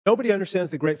Nobody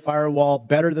understands the Great Firewall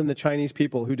better than the Chinese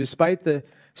people, who, despite the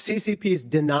CCP's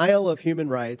denial of human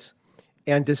rights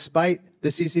and despite the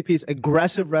CCP's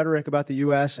aggressive rhetoric about the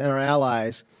U.S. and our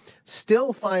allies,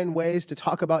 still find ways to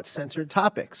talk about censored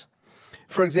topics.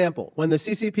 For example, when the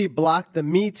CCP blocked the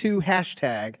Me Too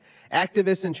hashtag,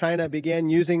 activists in China began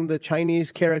using the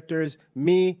Chinese characters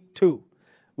Me Too,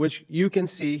 which you can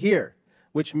see here,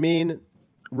 which mean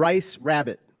rice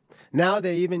rabbit. Now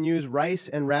they even use rice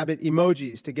and rabbit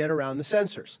emojis to get around the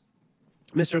censors.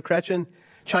 Mr. Kretchen,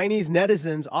 Chinese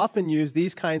netizens often use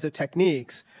these kinds of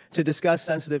techniques to discuss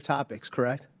sensitive topics,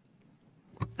 correct?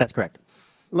 That's correct.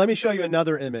 Let me show you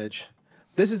another image.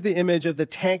 This is the image of the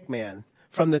tank man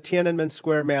from the Tiananmen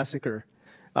Square massacre.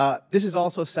 This is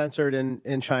also censored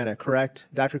in China, correct,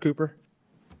 Dr. Cooper?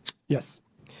 Yes.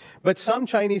 But some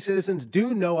Chinese citizens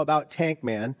do know about Tank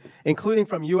Man, including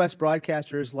from U.S.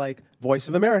 broadcasters like Voice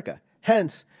of America.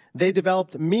 Hence, they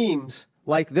developed memes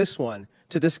like this one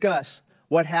to discuss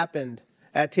what happened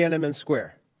at Tiananmen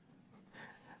Square.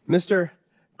 Mr.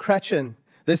 Kretchen,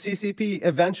 the CCP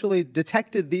eventually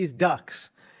detected these ducks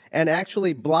and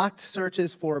actually blocked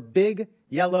searches for big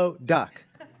yellow duck.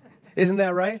 Isn't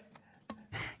that right?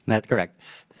 That's correct.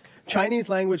 Chinese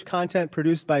language content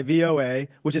produced by VOA,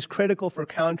 which is critical for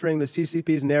countering the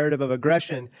CCP's narrative of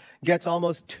aggression, gets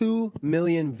almost 2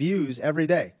 million views every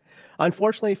day.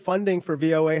 Unfortunately, funding for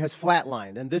VOA has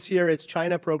flatlined, and this year its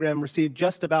China program received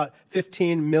just about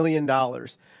 $15 million,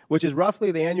 which is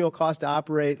roughly the annual cost to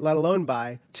operate, let alone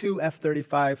buy, 2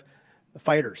 F-35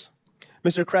 fighters.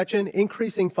 Mr. Kretchen,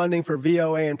 increasing funding for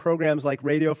VOA and programs like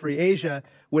Radio Free Asia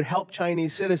would help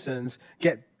Chinese citizens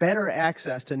get better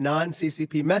access to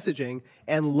non-CCP messaging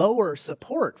and lower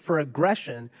support for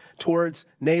aggression towards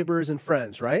neighbors and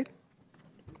friends, right?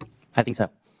 I think so.